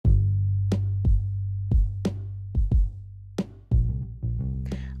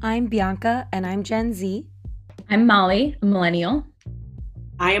I'm Bianca, and I'm Gen Z. I'm Molly, a millennial.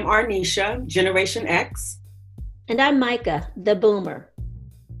 I am Arnisha, Generation X. And I'm Micah, the boomer.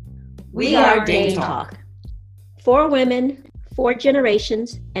 We are Dame Talk. 4 women, 4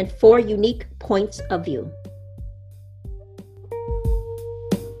 generations, and 4 unique points of view.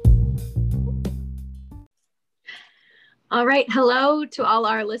 All right. Hello to all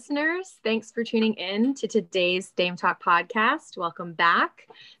our listeners. Thanks for tuning in to today's Dame Talk podcast. Welcome back.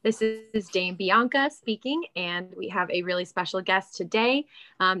 This is Dame Bianca speaking, and we have a really special guest today,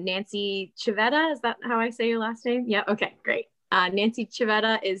 Nancy Civetta. Is that how I say your last name? Yeah. Okay, great. Nancy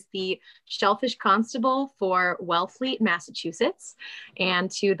Civetta is the Shellfish Constable for Wellfleet, Massachusetts. And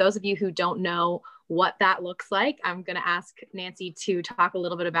to those of you who don't know what that looks like, I'm going to ask Nancy to talk a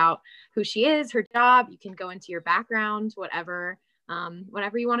little bit about who she is, her job. You can go into your background, whatever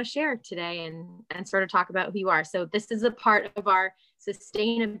you want to share today, and sort of talk about who you are. So this is a part of our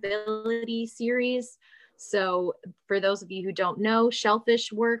sustainability series. So for those of you who don't know,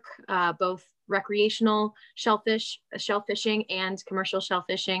 shellfish work, both recreational shellfishing and commercial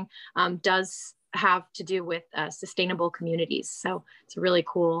shellfishing, does have to do with sustainable communities. So it's a really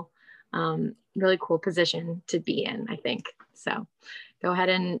cool position to be in, I think. So go ahead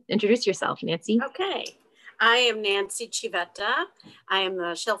and introduce yourself, Nancy. Okay. I am Nancy Civetta. I am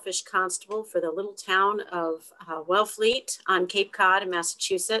the Shellfish Constable for the little town of Wellfleet on Cape Cod in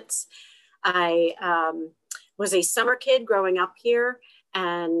Massachusetts. I was a summer kid growing up here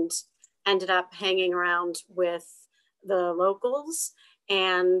and ended up hanging around with the locals.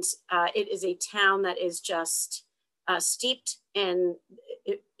 And it is a town that is just steeped in,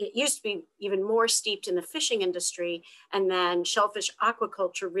 it used to be even more steeped in the fishing industry. And then shellfish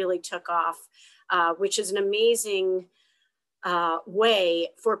aquaculture really took off, which is an amazing way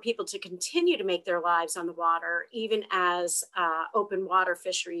for people to continue to make their lives on the water, even as open water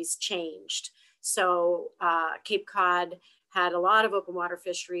fisheries changed. So Cape Cod had a lot of open water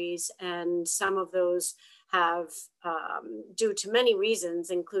fisheries, and some of those have, due to many reasons,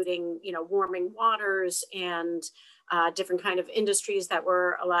 including, warming waters and different kind of industries that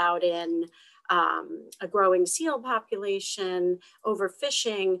were allowed in, a growing seal population,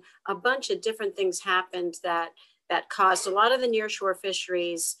 overfishing, a bunch of different things happened that caused a lot of the nearshore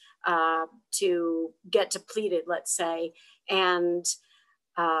fisheries to get depleted, let's say. And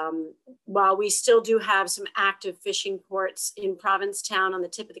while we still do have some active fishing ports in Provincetown on the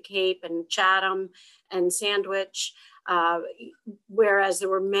tip of the Cape and Chatham and Sandwich, whereas there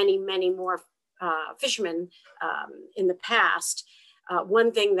were many, many more fishermen in the past,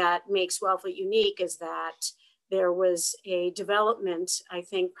 one thing that makes Wellfleet unique is that there was a development, I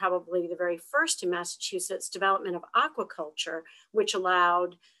think probably the very first in Massachusetts, development of aquaculture, which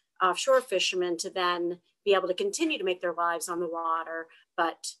allowed offshore fishermen to then be able to continue to make their lives on the water,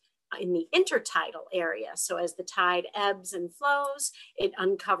 but in the intertidal area. So as the tide ebbs and flows, it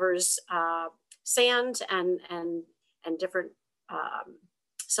uncovers sand and different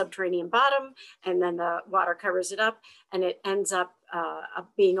subterranean bottom, and then the water covers it up, and it ends up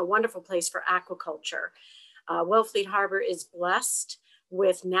being a wonderful place for aquaculture. Wellfleet Harbor is blessed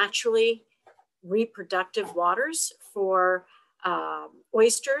with naturally reproductive waters for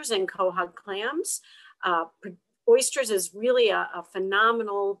oysters and quahog clams. Oysters is really a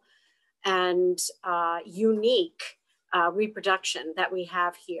phenomenal and unique reproduction that we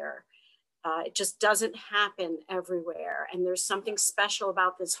have here. It just doesn't happen everywhere. And there's something special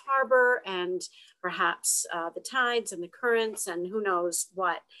about this harbor, and perhaps the tides and the currents and who knows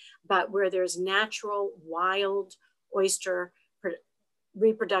what, but where there's natural wild oyster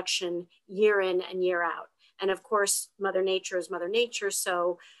reproduction year in and year out. And of course, Mother Nature is Mother Nature.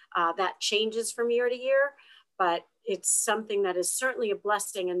 So that changes from year to year, but it's something that is certainly a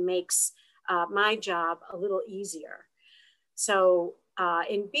blessing and makes my job a little easier. So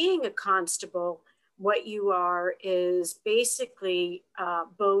in being a constable, what you are is basically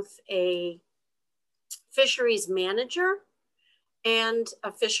both a fisheries manager and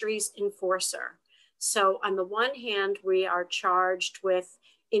a fisheries enforcer. So on the one hand, we are charged with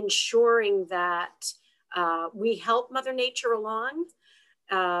ensuring that we help Mother Nature along,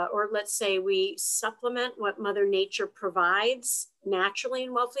 or let's say we supplement what Mother Nature provides naturally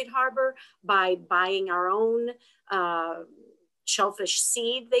in Wellfleet Harbor by buying our own shellfish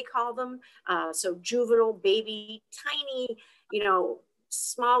seed, they call them. So juvenile, baby, tiny,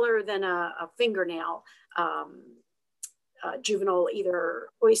 smaller than a fingernail, juvenile, either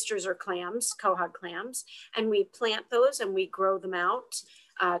oysters or clams, quahog clams. And we plant those and we grow them out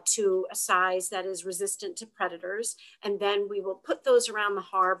to a size that is resistant to predators. And then we will put those around the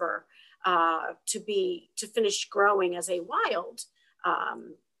harbor to finish growing as a wild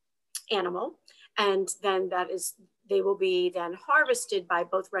animal. And then they will be then harvested by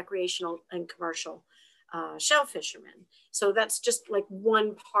both recreational and commercial shell fishermen. So that's just like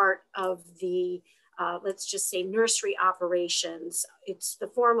one part of the, let's just say, nursery operations.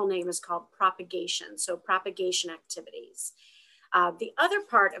 The formal name is called propagation, so propagation activities. The other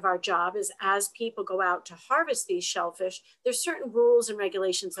part of our job is, as people go out to harvest these shellfish, there's certain rules and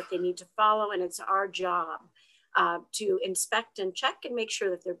regulations that they need to follow, and it's our job to inspect and check and make sure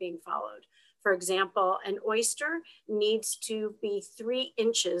that they're being followed. For example, an oyster needs to be 3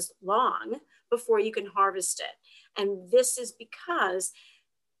 inches long before you can harvest it. And this is because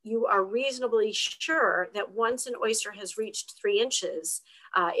you are reasonably sure that once an oyster has reached 3 inches,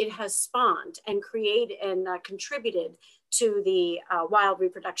 it has spawned and created and contributed to the wild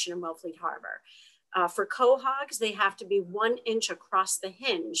reproduction in Wellfleet Harbor. For quahogs, they have to be 1 inch across the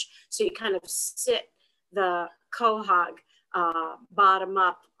hinge. So you kind of sit the quahog bottom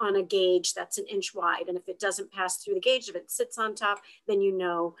up on a gauge that's 1 inch wide. And if it doesn't pass through the gauge, if it sits on top, then you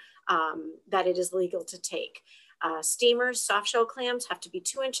know that it is legal to take. Steamers, soft shell clams have to be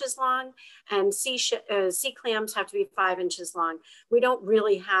 2 inches long, and sea clams have to be 5 inches long. We don't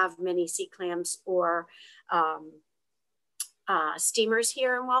really have many sea clams or steamers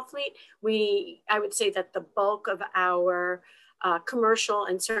here in Wellfleet. I would say that the bulk of our commercial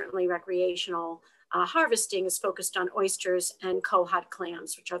and certainly recreational harvesting is focused on oysters and quahog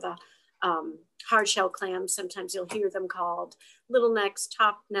clams, which are the hard shell clams. Sometimes you'll hear them called little necks,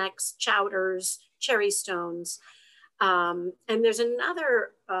 top necks, chowders, cherry stones. And there's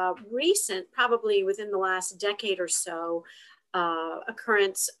another recent, probably within the last decade or so,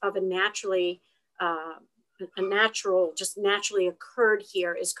 occurrence of just naturally occurred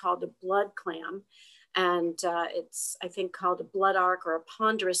here is called a blood clam. And it's, I think, called a blood arc or a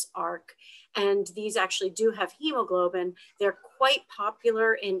ponderous arc. And these actually do have hemoglobin. They're quite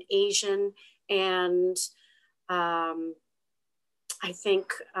popular in Asian and I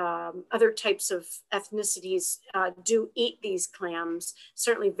think other types of ethnicities do eat these clams,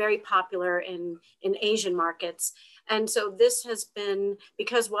 certainly very popular in Asian markets. And so this has been,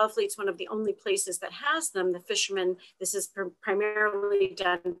 because Wellfleet's one of the only places that has them, the fishermen, this is primarily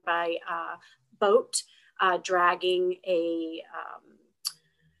done by boat, dragging a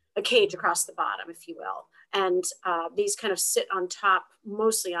cage across the bottom, if you will. And these kind of sit on top,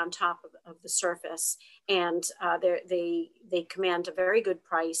 mostly on top of the surface. And they command a very good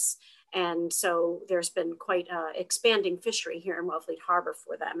price. And so there's been quite an expanding fishery here in Wellfleet Harbor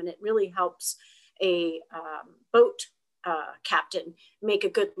for them. And it really helps a boat captain make a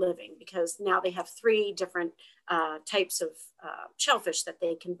good living, because now they have 3 different types of shellfish that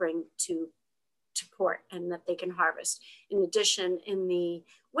they can bring to port and that they can harvest. In addition, in the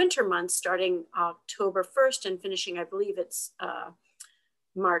winter months, starting October 1st and finishing, I believe it's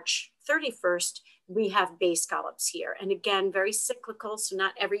March 31st, we have bay scallops here. And again, very cyclical. So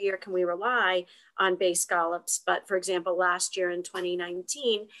not every year can we rely on bay scallops. But for example, last year in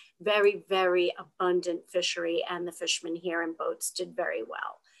 2019, very, very abundant fishery, and the fishermen here in boats did very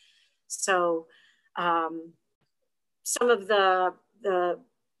well. So some of the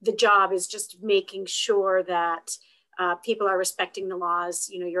job is just making sure that people are respecting the laws.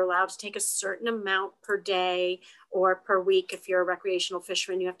 You know, you're allowed to take a certain amount per day or per week. If you're a recreational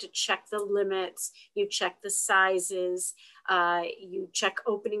fisherman, you have to check the limits, you check the sizes, you check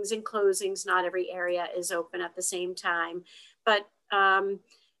openings and closings. Not every area is open at the same time. But,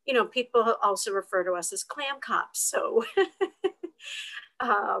 you know, people also refer to us as clam cops. So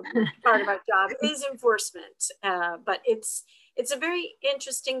part of our job is enforcement, but it's a very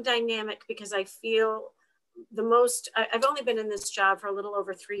interesting dynamic, because I feel I've only been in this job for a little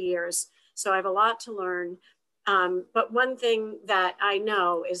over 3 years, so I have a lot to learn. But one thing that I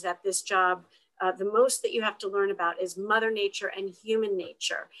know is that this job, the most that you have to learn about is Mother Nature and human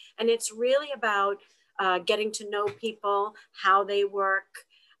nature. And it's really about getting to know people, how they work.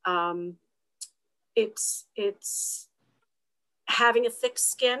 It's having a thick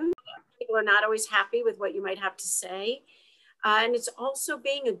skin. People are not always happy with what you might have to say. And it's also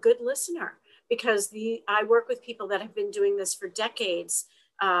being a good listener, because I work with people that have been doing this for decades,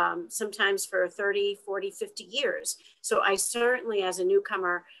 sometimes for 30, 40, 50 years. So I certainly, as a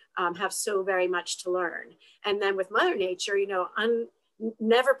newcomer, have so very much to learn. And then with Mother Nature, you know,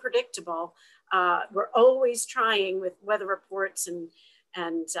 never predictable. We're always trying with weather reports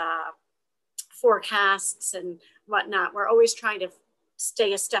and forecasts and whatnot. We're always trying to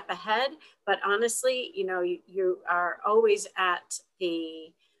stay a step ahead, but honestly, you know, you are always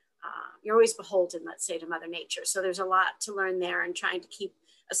you're always beholden, let's say, to Mother Nature. So there's a lot to learn there, and trying to keep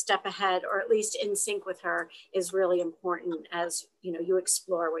a step ahead, or at least in sync with her, is really important as you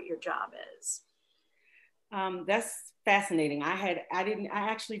explore what your job is. That's fascinating. I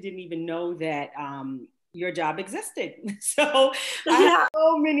actually didn't even know that your job existed. So I have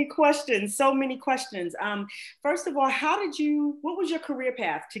so many questions. First of all, what was your career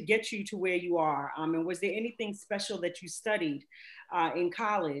path to get you to where you are? And was there anything special that you studied in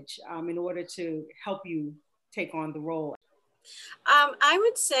college in order to help you take on the role? I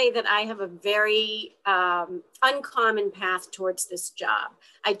would say that I have a very uncommon path towards this job.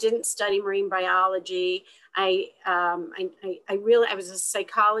 I didn't study marine biology. I was a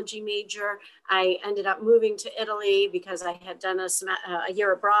psychology major. I ended up moving to Italy because I had done a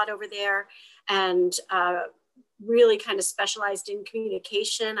year abroad over there, and really kind of specialized in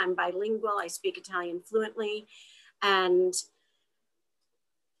communication. I'm bilingual. I speak Italian fluently, and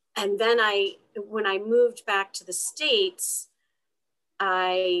then when I moved back to the States,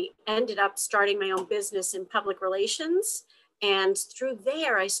 I ended up starting my own business in public relations. And through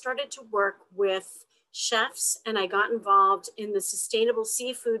there, I started to work with chefs, and I got involved in the sustainable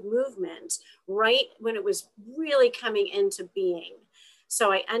seafood movement right when it was really coming into being.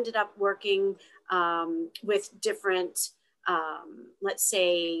 So I ended up working with different, let's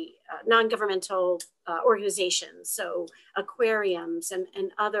say, non-governmental organizations, so aquariums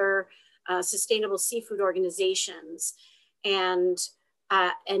and other sustainable seafood organizations. And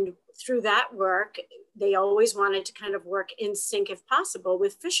through that work, they always wanted to kind of work in sync, if possible,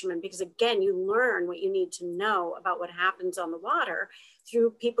 with fishermen, because again, you learn what you need to know about what happens on the water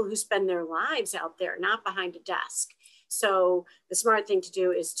through people who spend their lives out there, not behind a desk. So the smart thing to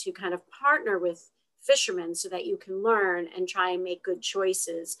do is to kind of partner with fishermen so that you can learn and try and make good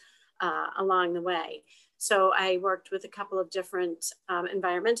choices along the way. So I worked with a couple of different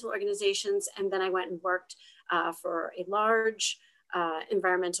environmental organizations, and then I went and worked for a large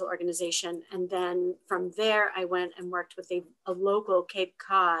environmental organization. And then from there, I went and worked with a local Cape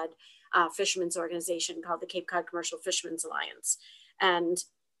Cod fishermen's organization called the Cape Cod Commercial Fishermen's Alliance. And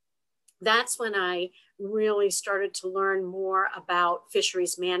that's when I really started to learn more about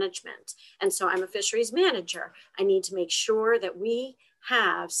fisheries management. And so I'm a fisheries manager. I need to make sure that we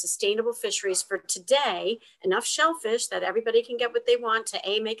have sustainable fisheries for today, enough shellfish that everybody can get what they want to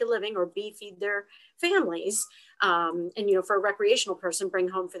A, make a living, or B, feed their families. And, for a recreational person, bring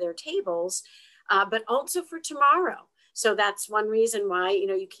home for their tables, but also for tomorrow. So that's one reason why,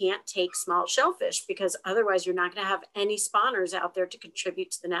 you can't take small shellfish, because otherwise you're not going to have any spawners out there to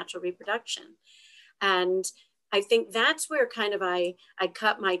contribute to the natural reproduction. And I think that's where kind of I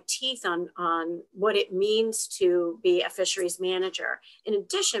cut my teeth on what it means to be a fisheries manager. In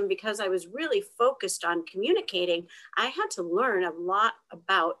addition, because I was really focused on communicating, I had to learn a lot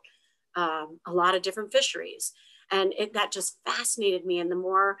about a lot of different fisheries. And that just fascinated me. And the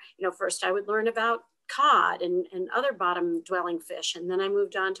more, first I would learn about cod and other bottom dwelling fish. And then I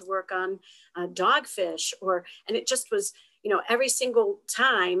moved on to work on dogfish, and it just was, every single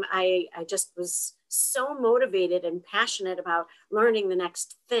time I just was so motivated and passionate about learning the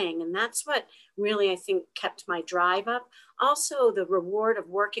next thing. And that's what really, I think, kept my drive up. Also, the reward of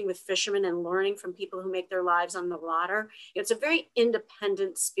working with fishermen and learning from people who make their lives on the water. It's a very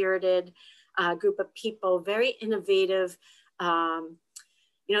independent, spirited group of people, very innovative.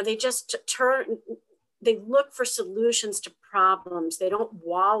 They just they look for solutions to problems. They don't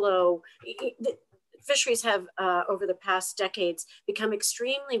wallow. Fisheries have, over the past decades, become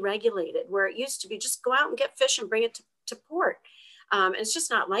extremely regulated, where it used to be just go out and get fish and bring it to port. And it's just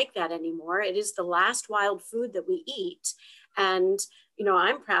not like that anymore. It is the last wild food that we eat. And,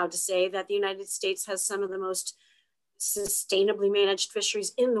 I'm proud to say that the United States has some of the most sustainably managed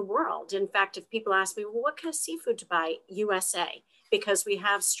fisheries in the world. In fact, if people ask me, well, what kind of seafood to buy? USA, because we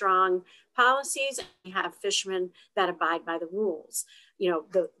have strong policies and we have fishermen that abide by the rules.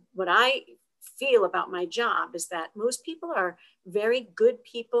 What I feel about my job is that most people are very good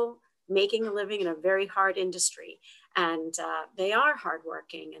people making a living in a very hard industry, and they are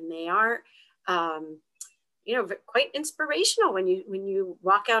hardworking, and they are quite inspirational when you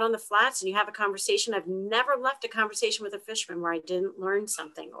walk out on the flats and you have a conversation. I've never left a conversation with a fisherman where I didn't learn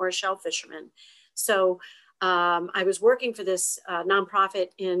something, or a shell fisherman. So I was working for this nonprofit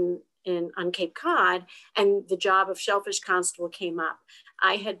on Cape Cod, and the job of shellfish constable came up.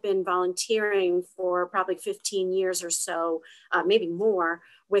 I had been volunteering for probably 15 years or so, maybe more,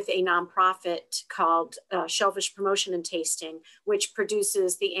 with a nonprofit called Shellfish Promotion and Tasting, which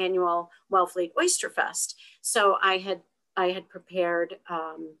produces the annual Wellfleet Oyster Fest. So I had prepared,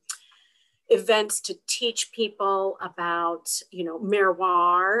 events to teach people about,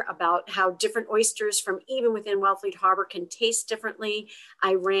 miroir, about how different oysters from even within Wellfleet Harbor can taste differently.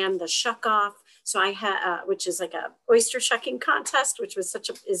 I ran the shuck off. So I had, which is like a oyster shucking contest, which was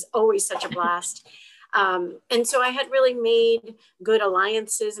is always such a blast. And so I had really made good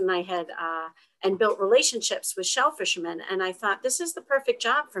alliances, and I had, and built relationships with shell fishermen. And I thought, this is the perfect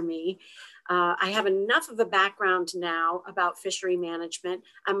job for me. I have enough of a background now about fishery management.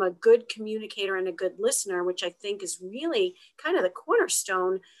 I'm a good communicator and a good listener, which I think is really kind of the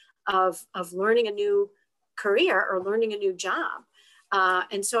cornerstone of learning a new career or learning a new job.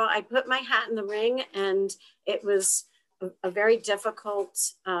 And so I put my hat in the ring, and it was a very difficult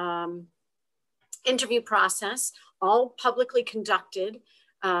interview process, all publicly conducted,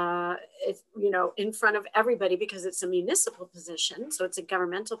 in front of everybody, because it's a municipal position, so it's a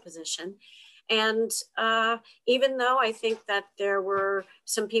governmental position. And even though I think that there were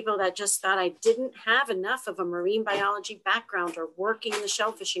some people that just thought I didn't have enough of a marine biology background or working in the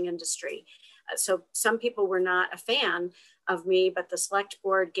shellfishing industry, so some people were not a fan of me, but the select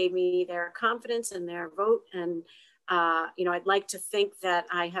board gave me their confidence and their vote. And, I'd like to think that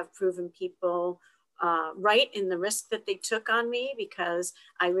I have proven people right in the risk that they took on me, because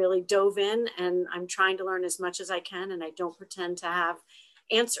I really dove in, and I'm trying to learn as much as I can. And I don't pretend to have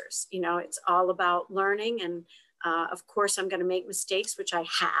answers. It's all about learning. And of course, I'm going to make mistakes, which I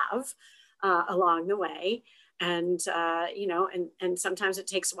have along the way. And, and sometimes it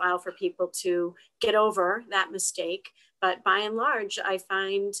takes a while for people to get over that mistake. But by and large, I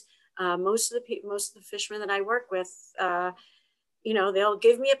find most of the fishermen that I work with, they'll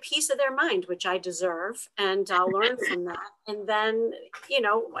give me a piece of their mind, which I deserve, and I'll learn from that. And then,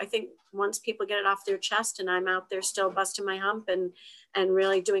 I think once people get it off their chest, and I'm out there still busting my hump and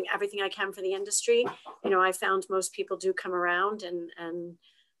really doing everything I can for the industry, I found most people do come around, and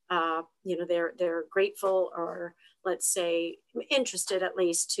they're grateful, or let's say interested at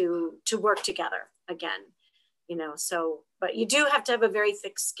least to work together again. But you do have to have a very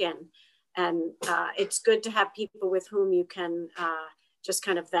thick skin. And it's good to have people with whom you can just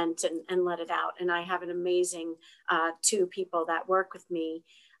kind of vent and let it out. And I have an amazing two people that work with me.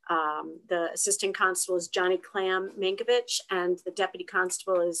 The assistant constable is Johnny Clam Mankiewicz, and the deputy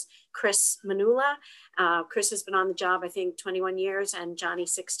constable is Chris Manula. Chris has been on the job, I think, 21 years, and Johnny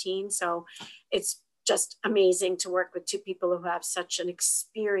 16. So it's just amazing to work with two people who have such an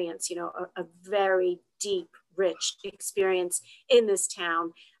experience, a very deep, rich experience in this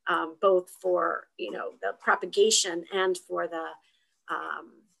town. Both for, the propagation and for the,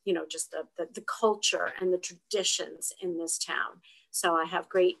 just the culture and the traditions in this town. So I have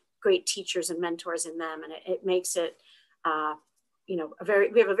great teachers and mentors in them, and it makes it, we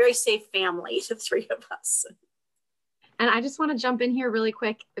have a very safe family, the three of us. And I just want to jump in here really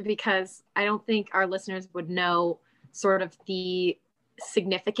quick, because I don't think our listeners would know sort of the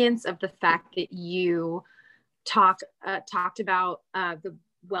significance of the fact that you talked about the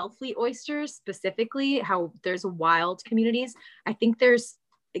Wellfleet oysters, specifically how there's wild communities. I think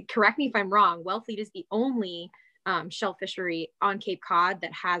correct me if I'm wrong, Wellfleet is the only shell fishery on Cape Cod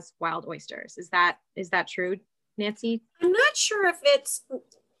that has wild oysters. Is that true, Nancy? I'm not sure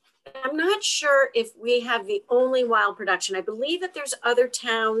if we have the only wild production. I believe that there's other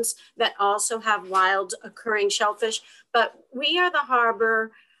towns that also have wild occurring shellfish, but we are the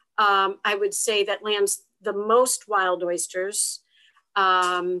harbor, I would say, that lands the most wild oysters.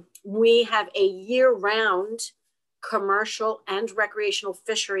 We have a year-round commercial and recreational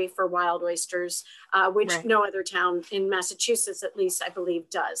fishery for wild oysters, which right. No other town in Massachusetts, at least I believe,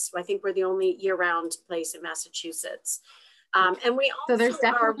 does. So I think we're the only year-round place in Massachusetts. And we also there's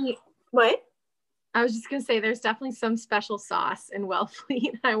definitely what? I was just gonna say, there's definitely some special sauce in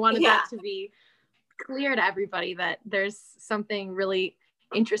Wellfleet. I wanted that to be clear to everybody, that there's something really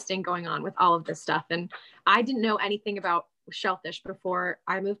interesting going on with all of this stuff. And I didn't know anything about shellfish before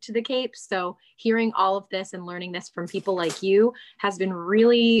I moved to the Cape. So hearing all of this and learning this from people like you has been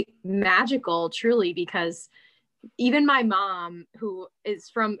really magical, truly, because even my mom,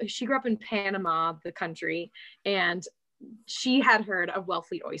 she grew up in Panama, the country, and she had heard of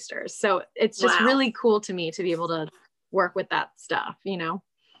Wellfleet oysters. So it's just really cool to me to be able to work with that stuff,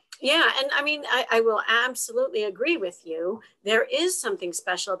 Yeah, and I mean, I will absolutely agree with you. There is something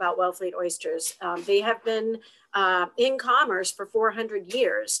special about Wellfleet oysters. They have been in commerce for 400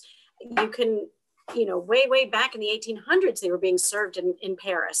 years. You can, way back in the 1800s, they were being served in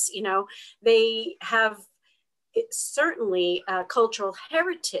Paris. They have certainly cultural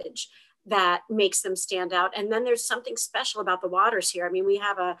heritage that makes them stand out. And then there's something special about the waters here. I mean, we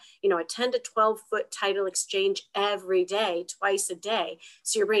have a 10 to 12 foot tidal exchange every day, twice a day.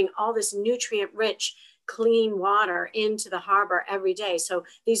 So you're bringing all this nutrient rich, clean water into the harbor every day. So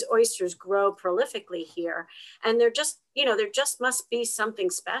these oysters grow prolifically here. And there just must be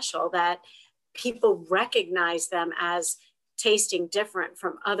something special that people recognize them as tasting different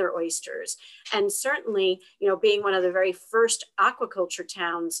from other oysters. And certainly, being one of the very first aquaculture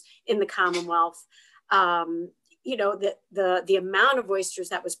towns in the Commonwealth, the amount of oysters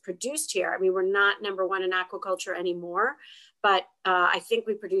that was produced here, I mean, we're not number one in aquaculture anymore, but I think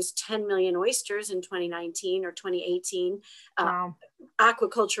we produced 10 million oysters in 2019 or 2018, wow.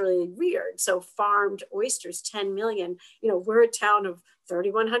 Aquaculturally reared. So farmed oysters, 10 million, we're a town of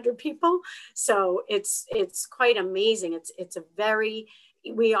 3,100 people. So it's quite amazing.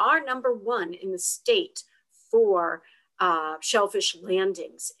 We are number one in the state for shellfish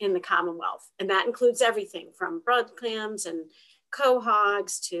landings in the Commonwealth. And that includes everything from brood clams and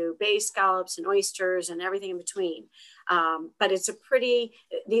quahogs to bay scallops and oysters and everything in between. But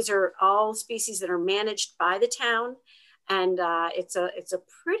these are all species that are managed by the town. And it's a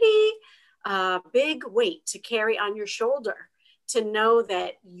pretty big weight to carry on your shoulder, to know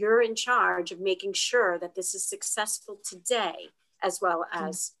that you're in charge of making sure that this is successful today as well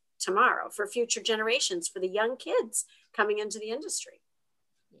as tomorrow for future generations, for the young kids coming into the industry.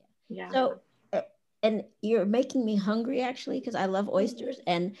 Yeah. So, and you're making me hungry actually, because I love oysters,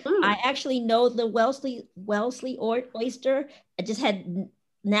 and I actually know the Wellesley oyster.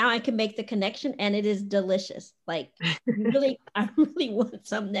 Now I can make the connection, and it is delicious. Like really, I really want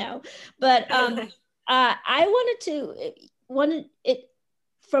some now. But I wanted it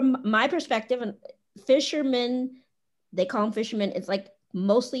from my perspective, and fishermen, they call them fishermen. It's like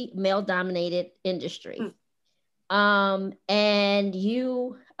mostly male dominated industry. And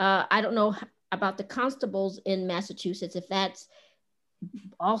you, I don't know about the constables in Massachusetts, if that's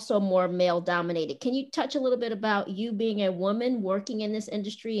also more male dominated. Can you touch a little bit about you being a woman working in this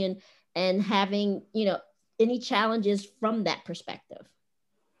industry and having, any challenges from that perspective?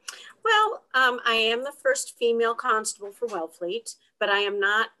 Well, I am the first female constable for Wellfleet, but I am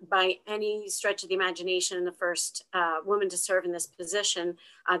not by any stretch of the imagination the first woman to serve in this position.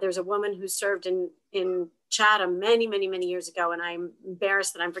 There's a woman who served in Chatham many, many, many years ago, and I'm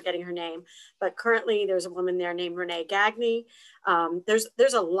embarrassed that I'm forgetting her name. But currently, there's a woman there named Renee Gagne.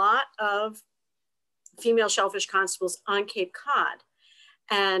 There's a lot of female shellfish constables on Cape Cod,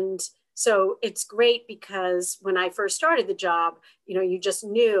 and so it's great because when I first started the job, you just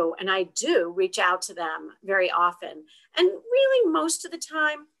knew, and I do reach out to them very often. And really most of the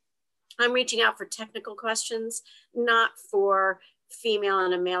time, I'm reaching out for technical questions, not for female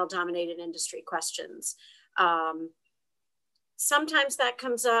and a male dominated industry questions. Sometimes that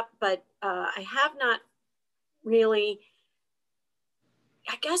comes up, but I have not really,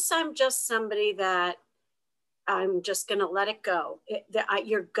 I guess I'm just somebody that I'm just going to let it go.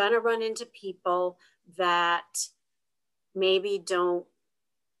 You're going to run into people that maybe don't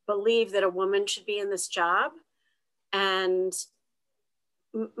believe that a woman should be in this job. And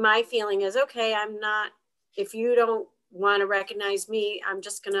my feeling is, okay, if you don't want to recognize me, I'm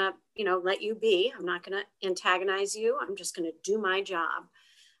just going to, let you be. I'm not going to antagonize you. I'm just going to do my job.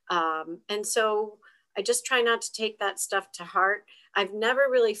 And so I just try not to take that stuff to heart. I've never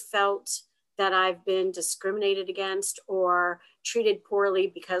really felt that I've been discriminated against or treated poorly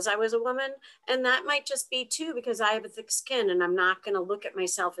because I was a woman. And that might just be too, because I have a thick skin and I'm not going to look at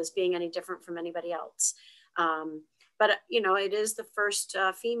myself as being any different from anybody else. But it is the first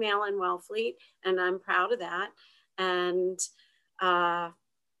female in Wellfleet, and I'm proud of that. And,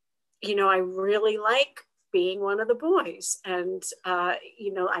 I really like being one of the boys. And, I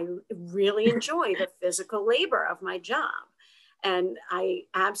really enjoy the physical labor of my job. And I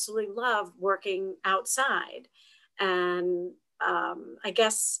absolutely love working outside. And I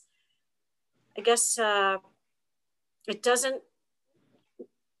guess it doesn't,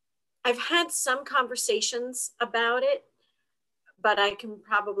 I've had some conversations about it, but I can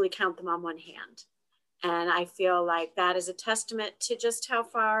probably count them on one hand. And I feel like that is a testament to just how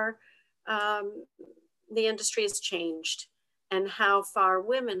far the industry has changed and how far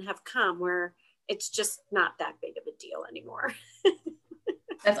women have come, where it's just not that big of a deal anymore.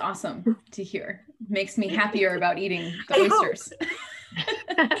 That's awesome to hear. Makes me happier about eating the oysters.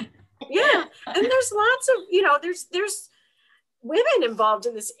 Yeah. And there's lots of, there's women involved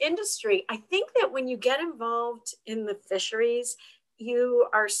in this industry. I think that when you get involved in the fisheries, you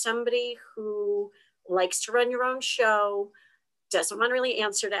are somebody who likes to run your own show, doesn't want to really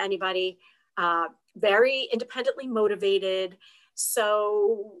answer to anybody, very independently motivated.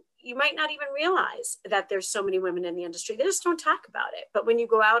 So, you might not even realize that there's so many women in the industry. They just don't talk about it. But when you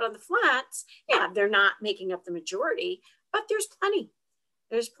go out on the flats, yeah, they're not making up the majority, but there's plenty.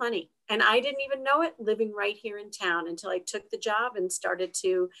 There's plenty. And I didn't even know it living right here in town until I took the job and started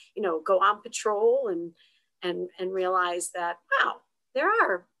to, go on patrol and realize that, wow, there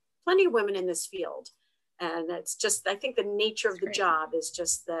are plenty of women in this field. And it's just, I think the nature of the job is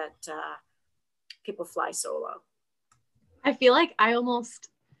just that people fly solo. I feel like I almost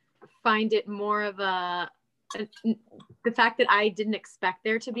find it more of the fact that I didn't expect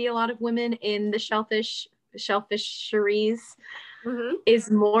there to be a lot of women in the shellfisheries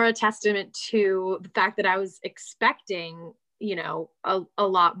is more a testament to the fact that I was expecting, a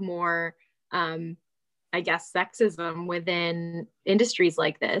lot more, I guess, sexism within industries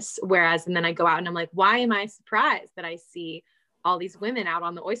like this. Whereas, and then I go out and I'm like, why am I surprised that I see all these women out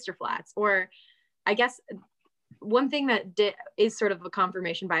on the oyster flats? Or I guess one thing that is sort of a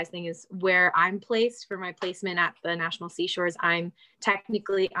confirmation bias thing is where I'm placed for my placement at the National Seashores. I'm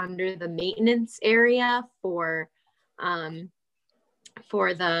technically under the maintenance area for the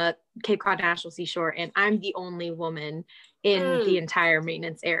Cape Cod National Seashore, and I'm the only woman in the entire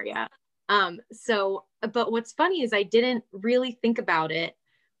maintenance area. But what's funny is I didn't really think about it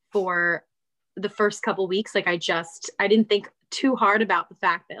for the first couple weeks. Like I didn't think too hard about the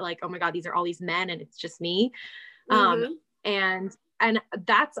fact that like, oh my God, these are all these men and it's just me. And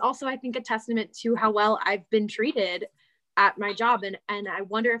that's also, I think, a testament to how well I've been treated at my job. And I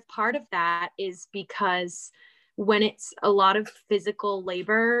wonder if part of that is because when it's a lot of physical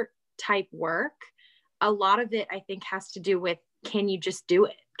labor type work, a lot of it, I think, has to do with, can you just do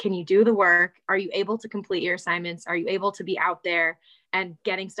it? Can you do the work? Are you able to complete your assignments? Are you able to be out there and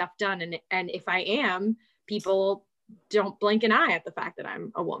getting stuff done? And if I am, people don't blink an eye at the fact that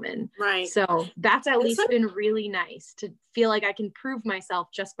I'm a woman. Right. So that's at least been really nice to feel like I can prove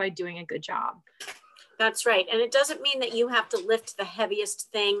myself just by doing a good job. That's right. And it doesn't mean that you have to lift the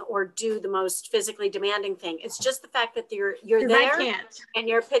heaviest thing or do the most physically demanding thing. It's just the fact that you're there and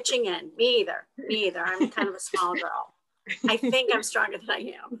you're pitching in. Me either. I'm kind of a small girl. I think I'm stronger than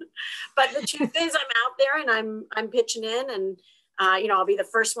I am. But the truth is I'm out there and I'm pitching in, and I'll be the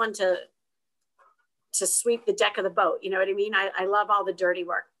first one to sweep the deck of the boat. You know what I mean? I love all the dirty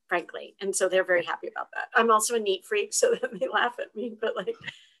work, frankly. And so they're very happy about that. I'm also a neat freak, so then they laugh at me, but like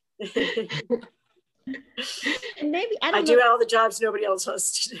and maybe I do all the jobs nobody else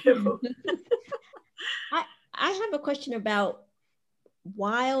wants to do. I have a question about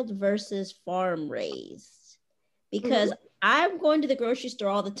wild versus farm raised, because I'm going to the grocery store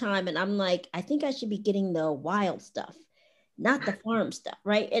all the time and I'm like, I think I should be getting the wild stuff, not the farm stuff,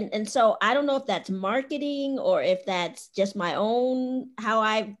 right? And so I don't know if that's marketing or if that's just my own, how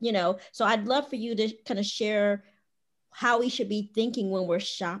so I'd love for you to kind of share how we should be thinking when we're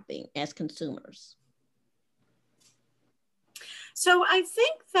shopping as consumers. So I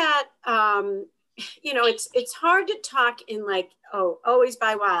think that, it's hard to talk in like, oh, always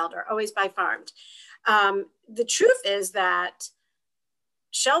buy wild or always buy farmed. The truth is that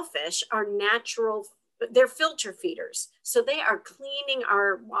shellfish are natural, they're filter feeders. So they are cleaning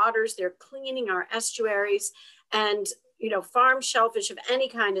our waters, they're cleaning our estuaries, and, farm shellfish of any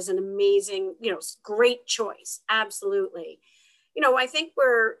kind is an amazing, great choice. Absolutely. I think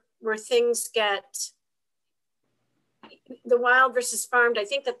where things get, the wild versus farmed, I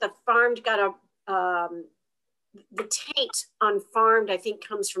think that the farmed got the taint on farmed, I think,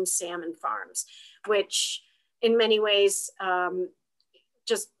 comes from salmon farms, which in many ways, from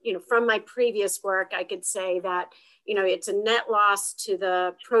my previous work, I could say that, it's a net loss to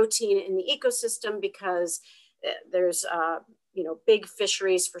the protein in the ecosystem because there's, big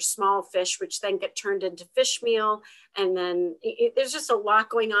fisheries for small fish, which then get turned into fish meal. And then there's just a lot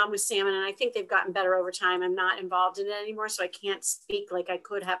going on with salmon. And I think they've gotten better over time. I'm not involved in it anymore, so I can't speak like I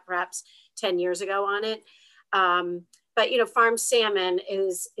could have perhaps 10 years ago on it. But, farmed salmon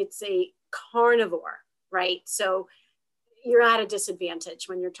it's a carnivore, right? So you're at a disadvantage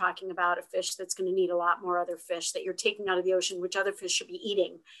when you're talking about a fish that's going to need a lot more other fish that you're taking out of the ocean, which other fish should be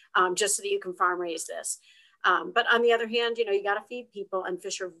eating, just so that you can farm raise this. But on the other hand, you got to feed people, and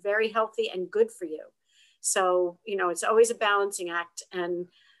fish are very healthy and good for you. So, it's always a balancing act. And,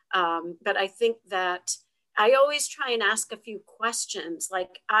 but I think that I always try and ask a few questions.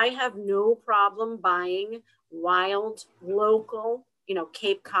 Like, I have no problem buying wild, local,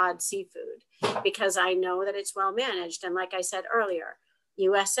 Cape Cod seafood, because I know that it's well managed. And like I said earlier,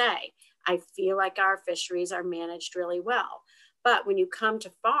 USA, I feel like our fisheries are managed really well. But when you come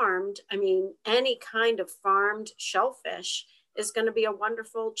to farmed, I mean, any kind of farmed shellfish is going to be a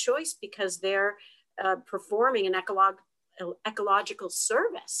wonderful choice because they're performing an ecological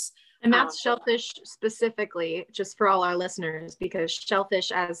service. And that's shellfish specifically, just for all our listeners, because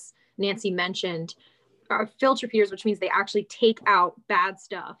shellfish, as Nancy mentioned, are filter feeders, which means they actually take out bad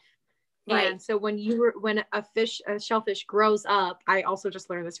stuff. Right. And so when a shellfish grows up, I also just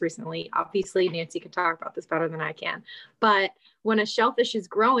learned this recently. Obviously, Nancy can talk about this better than I can. But when a shellfish is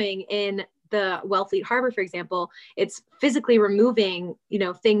growing in the Wellfleet Harbor, for example, it's physically removing,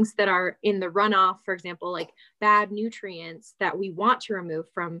 things that are in the runoff, for example, like bad nutrients that we want to remove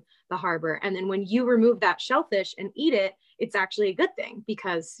from the harbor. And then when you remove that shellfish and eat it, it's actually a good thing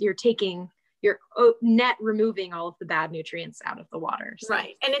because you're net removing all of the bad nutrients out of the water. So.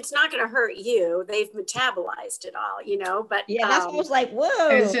 Right. And it's not going to hurt you. They've metabolized it all, but yeah, that's what I was like, whoa.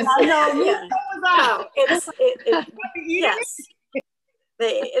 It's just, yes.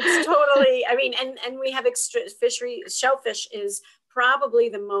 It's totally, and we have shellfish is probably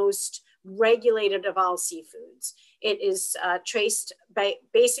the most regulated of all seafoods. It is traced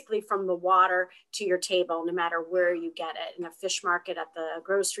basically from the water to your table, no matter where you get it, in a fish market, at the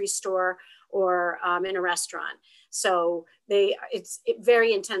grocery store, or in a restaurant. So it's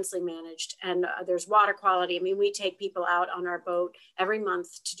very intensely managed, and there's water quality. We take people out on our boat every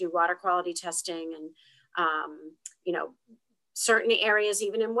month to do water quality testing, and certain areas,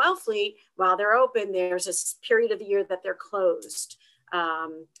 even in Wellfleet, while they're open, there's a period of the year that they're closed.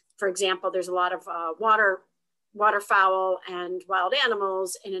 For example, there's a lot of waterfowl and wild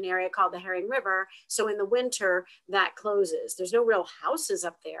animals in an area called the Herring River. So in the winter, that closes. There's no real houses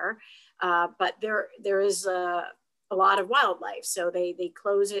up there, but there is a lot of wildlife. So they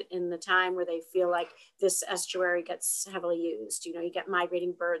close it in the time where they feel like this estuary gets heavily used. You get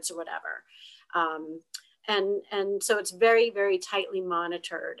migrating birds or whatever. And so it's very, very tightly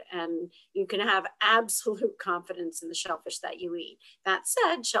monitored, and you can have absolute confidence in the shellfish that you eat. That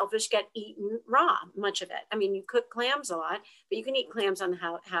said, shellfish get eaten raw, much of it. You cook clams a lot, but you can eat clams on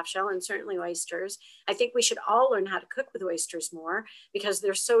the half shell, and certainly oysters. I think we should all learn how to cook with oysters more because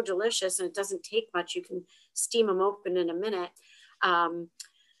they're so delicious and it doesn't take much. You can steam them open in a minute.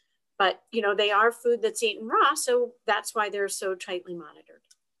 But, they are food that's eaten raw, so that's why they're so tightly monitored.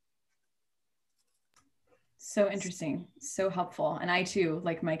 So interesting, so helpful. And I too,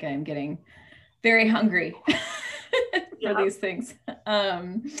 like Micah, am getting very hungry for these things.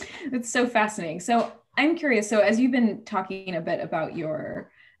 It's so fascinating. So I'm curious. So as you've been talking a bit about your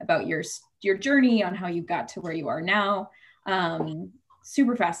journey on how you got to where you are now,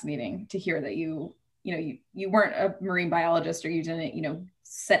 super fascinating to hear that you weren't a marine biologist, or you didn't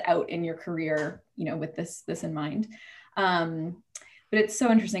set out in your career with this in mind. But it's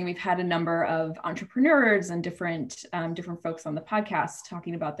so interesting. We've had a number of entrepreneurs and different folks on the podcast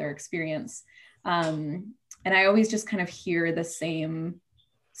talking about their experience. And I always just kind of hear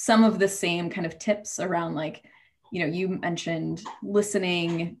some of the same kind of tips around, like, you mentioned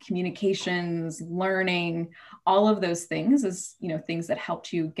listening, communications, learning, all of those things as, things that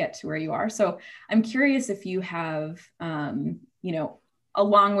helped you get to where you are. So I'm curious if you have,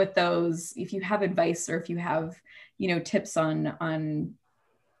 along with those, if you have advice, or if you have, tips on, I don't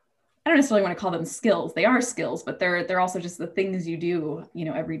necessarily want to call them skills. They are skills, but they're also just the things you do,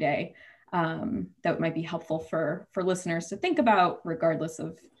 every day, that might be helpful for listeners to think about, regardless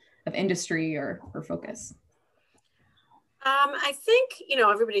of industry or focus. I think,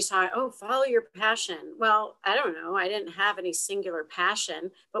 everybody's talking, follow your passion. Well, I don't know. I didn't have any singular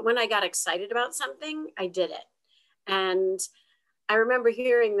passion, but when I got excited about something, I did it. And I remember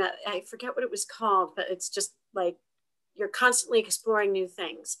hearing that, I forget what it was called, but it's just like, you're constantly exploring new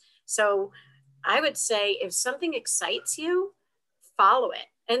things. So I would say if something excites you, follow it.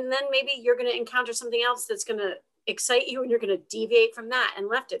 And then maybe you're going to encounter something else that's going to excite you, and you're going to deviate from that and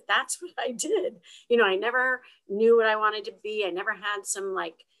left it. That's what I did. I never knew what I wanted to be. I never had some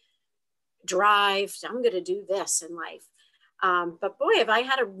drive. I'm going to do this in life. But boy, have I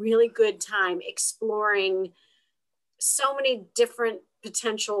had a really good time exploring so many different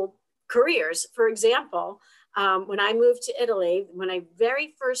potential careers. For example, when I moved to Italy, when I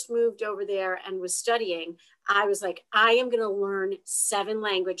very first moved over there and was studying, I was like, I am going to learn 7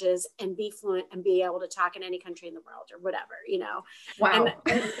 languages and be fluent and be able to talk in any country in the world or whatever, Wow.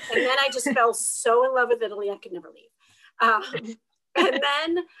 And then I just fell so in love with Italy, I could never leave. And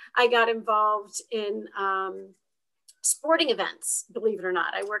then I got involved in sporting events, believe it or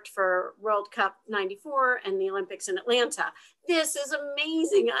not. I worked for World Cup 94 and the Olympics in Atlanta. This is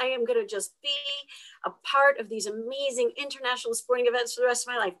amazing. I am going to just be a part of these amazing international sporting events for the rest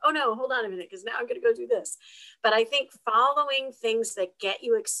of my life. Oh no, hold on a minute, because now I'm going to go do this. But I think following things that get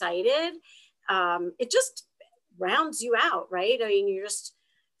you excited, it just rounds you out, right? You're just,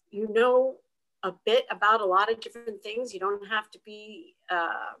 a bit about a lot of different things. You don't have to be,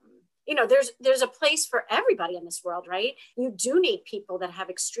 there's a place for everybody in this world, right? You do need people that have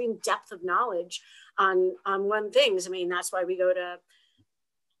extreme depth of knowledge on one things. I mean, that's why we go to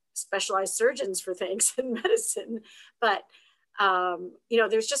specialized surgeons for things in medicine. But,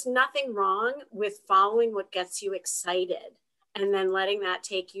 there's just nothing wrong with following what gets you excited and then letting that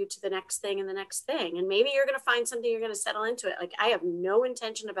take you to the next thing and the next thing. And maybe you're going to find something, you're going to settle into it. Like, I have no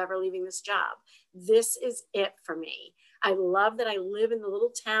intention of ever leaving this job. This is it for me. I love that I live in the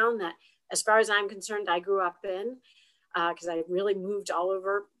little town that, as far as I'm concerned, I grew up in, because I really moved all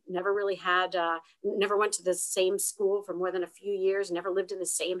over, never really had, never went to the same school for more than a few years, never lived in the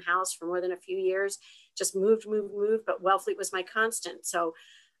same house for more than a few years, just moved, but Wellfleet was my constant. So,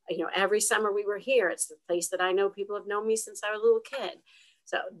 every summer we were here. It's the place that I know people have known me since I was a little kid.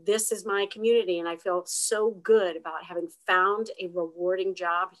 So this is my community, and I feel so good about having found a rewarding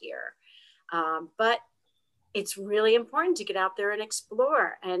job here. But it's really important to get out there and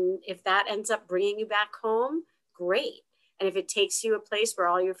explore. And if that ends up bringing you back home, great. And if it takes you a place where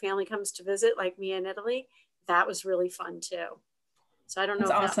all your family comes to visit, like me in Italy, that was really fun too. So I don't know.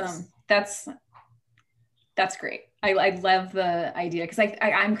 That's awesome. That's great. I love the idea, because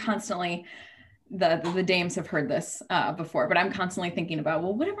I'm constantly, the dames have heard this before, but I'm constantly thinking about,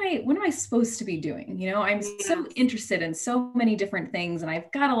 well, what am I supposed to be doing? I'm so interested in so many different things, and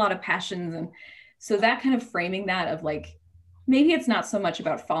I've got a lot of passions. And so that kind of framing that of like, maybe it's not so much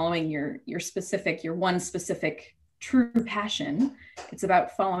about following your one specific true passion. It's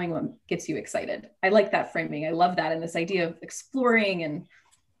about following what gets you excited. I like that framing. I love that. And this idea of exploring, and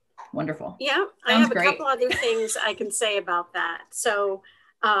wonderful. Yeah. Sounds I have great. a couple other things I can say about that. So,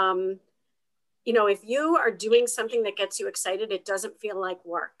 if you are doing something that gets you excited, it doesn't feel like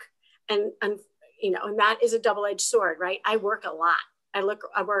work. And that is a double-edged sword, right? I work a lot. I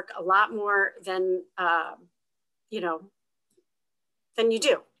work a lot more than you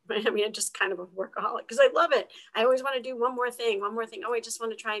do. I mean, I'm just kind of a workaholic because I love it. I always want to do one more thing. Oh, I just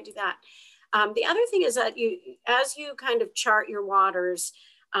want to try and do that. The other thing is that as you kind of chart your waters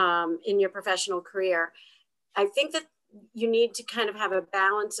in your professional career, I think that you need to kind of have a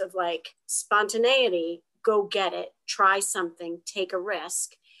balance of like spontaneity, go get it, try something, take a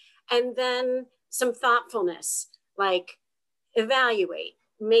risk, and then some thoughtfulness, like evaluate,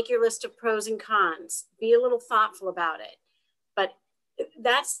 make your list of pros and cons, be a little thoughtful about it. But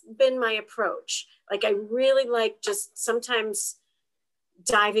that's been my approach. Like, I really like just sometimes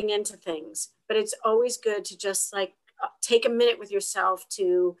diving into things, but it's always good to just like take a minute with yourself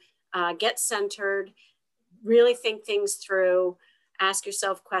to get centered, really think things through, ask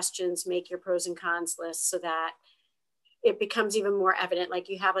yourself questions, make your pros and cons list so that it becomes even more evident, like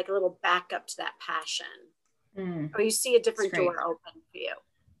you have like a little backup to that passion, or you see a different door open for you.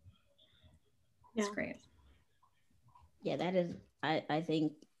 That's great. Yeah, that is, I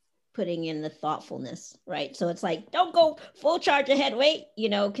think, putting in the thoughtfulness, right? So it's like, don't go full charge ahead, wait,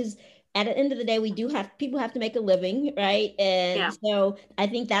 because at the end of the day, people have to make a living, right? And so I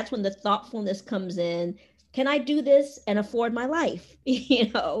think that's when the thoughtfulness comes in. Can I do this and afford my life?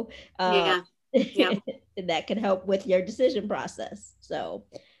 That can help with your decision process. So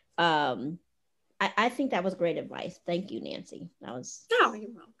I think that was great advice. Thank you, Nancy. That was. Oh,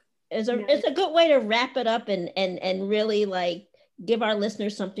 you're welcome. It's a good way to wrap it up and really like give our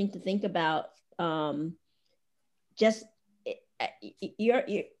listeners something to think about.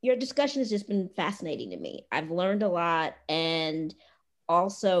 Your discussion has just been fascinating to me. I've learned a lot, and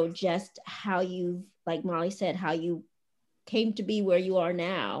also just how you, like Molly said, how you came to be where you are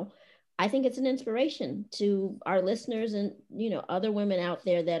now. I think it's an inspiration to our listeners and, other women out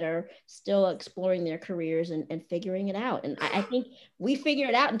there that are still exploring their careers and figuring it out. And I think we figure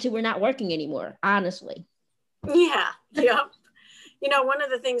it out until we're not working anymore, honestly. Yeah. Yep. One of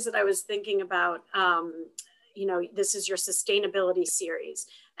the things that I was thinking about, this is your sustainability series.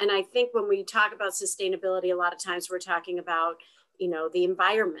 And I think when we talk about sustainability, a lot of times we're talking about, the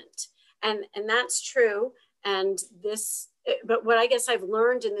environment, and that's true. But what I guess I've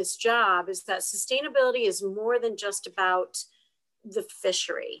learned in this job is that sustainability is more than just about the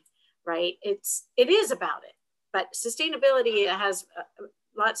fishery, right? It is about it, but sustainability has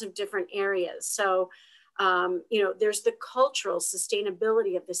lots of different areas. So, there's the cultural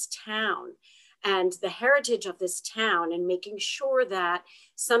sustainability of this town and the heritage of this town, and making sure that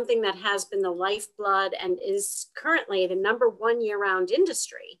something that has been the lifeblood and is currently the #1 year-round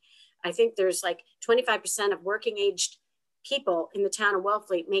industry. I think there's like 25% of working aged people in the town of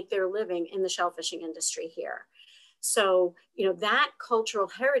Wellfleet make their living in the shellfishing industry here. So, that cultural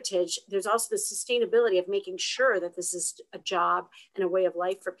heritage, there's also the sustainability of making sure that this is a job and a way of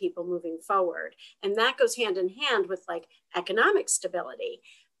life for people moving forward. And that goes hand in hand with like economic stability,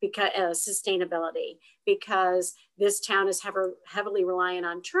 because sustainability, because this town is heavily reliant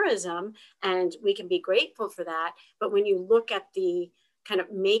on tourism, and we can be grateful for that. But when you look at the kind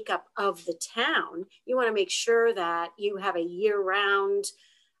of makeup of the town, you want to make sure that you have a year-round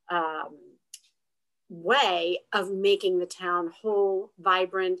way of making the town whole,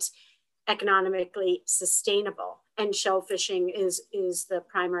 vibrant, economically sustainable. And shellfishing is the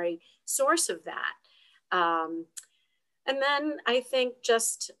primary source of that. And then I think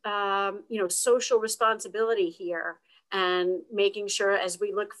just, social responsibility here, and making sure as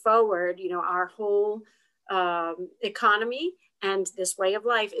we look forward, our whole economy and this way of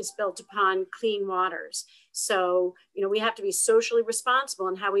life is built upon clean waters. So, we have to be socially responsible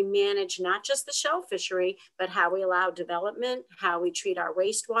in how we manage not just the shell fishery, but how we allow development, how we treat our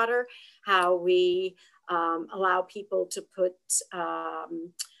wastewater, how we allow people to put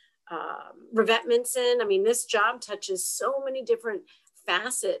revetments in. I mean, this job touches so many different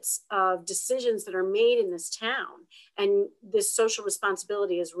facets of decisions that are made in this town. And this social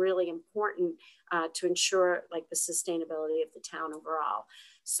responsibility is really important to ensure like the sustainability of the town overall.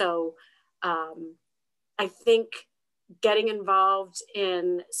 So I think getting involved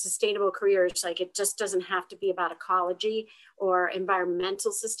in sustainable careers, like it just doesn't have to be about ecology or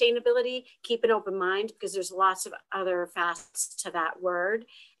environmental sustainability. Keep an open mind, because there's lots of other facets to that word.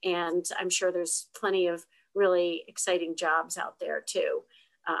 And I'm sure there's plenty of really exciting jobs out there too,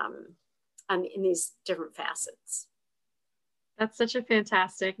 in these different facets. That's such a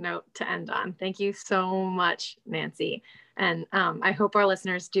fantastic note to end on. Thank you so much, Nancy. And I hope our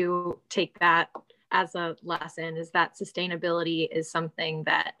listeners do take that as a lesson, is that sustainability is something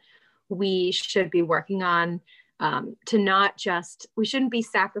that we should be working on, we shouldn't be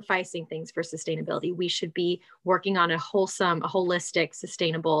sacrificing things for sustainability. We should be working on a wholesome, a holistic,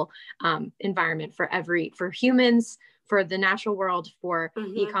 sustainable environment for humans, for the natural world, for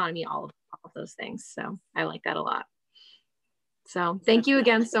the economy, all of those things. So I like that a lot. So thank you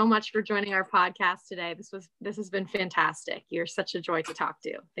again so much for joining our podcast today. This has been fantastic. You're such a joy to talk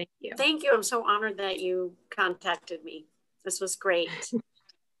to. Thank you. Thank you. I'm so honored that you contacted me. This was great.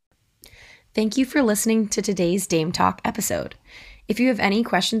 Thank you for listening to today's Dame Talk episode. If you have any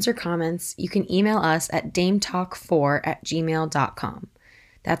questions or comments, you can email us at dametalk4@gmail.com.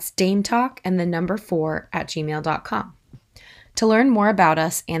 That's dametalk and the number 4@gmail.com. To learn more about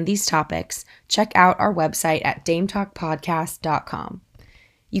us and these topics, check out our website at dametalkpodcast.com.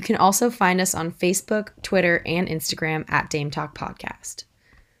 You can also find us on Facebook, Twitter, and Instagram at Dame Talk Podcast.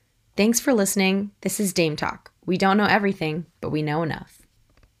 Thanks for listening. This is Dame Talk. We don't know everything, but we know enough.